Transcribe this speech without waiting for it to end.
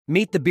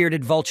Meet the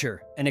bearded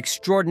vulture, an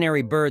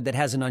extraordinary bird that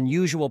has an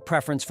unusual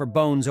preference for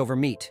bones over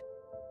meat.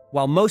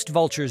 While most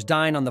vultures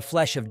dine on the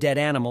flesh of dead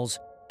animals,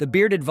 the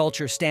bearded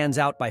vulture stands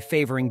out by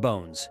favoring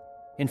bones.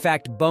 In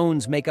fact,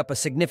 bones make up a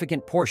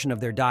significant portion of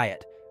their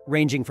diet,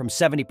 ranging from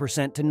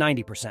 70% to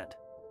 90%.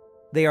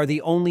 They are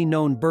the only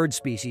known bird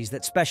species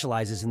that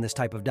specializes in this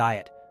type of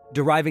diet,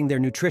 deriving their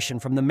nutrition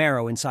from the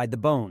marrow inside the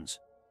bones.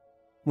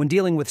 When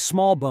dealing with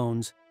small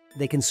bones,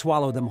 they can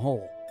swallow them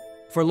whole.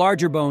 For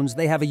larger bones,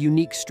 they have a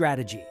unique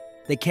strategy.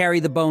 They carry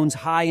the bones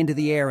high into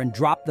the air and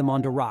drop them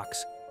onto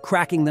rocks,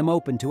 cracking them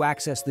open to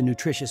access the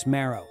nutritious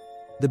marrow.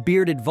 The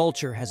bearded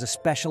vulture has a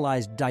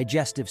specialized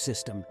digestive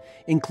system,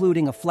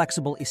 including a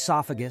flexible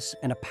esophagus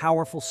and a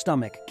powerful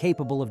stomach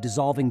capable of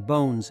dissolving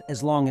bones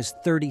as long as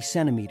 30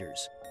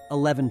 centimeters,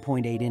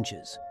 11.8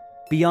 inches.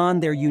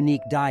 Beyond their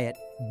unique diet,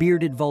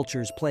 bearded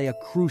vultures play a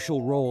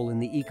crucial role in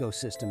the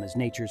ecosystem as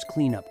nature's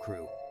cleanup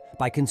crew.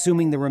 By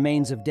consuming the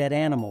remains of dead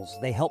animals,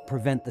 they help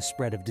prevent the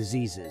spread of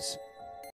diseases.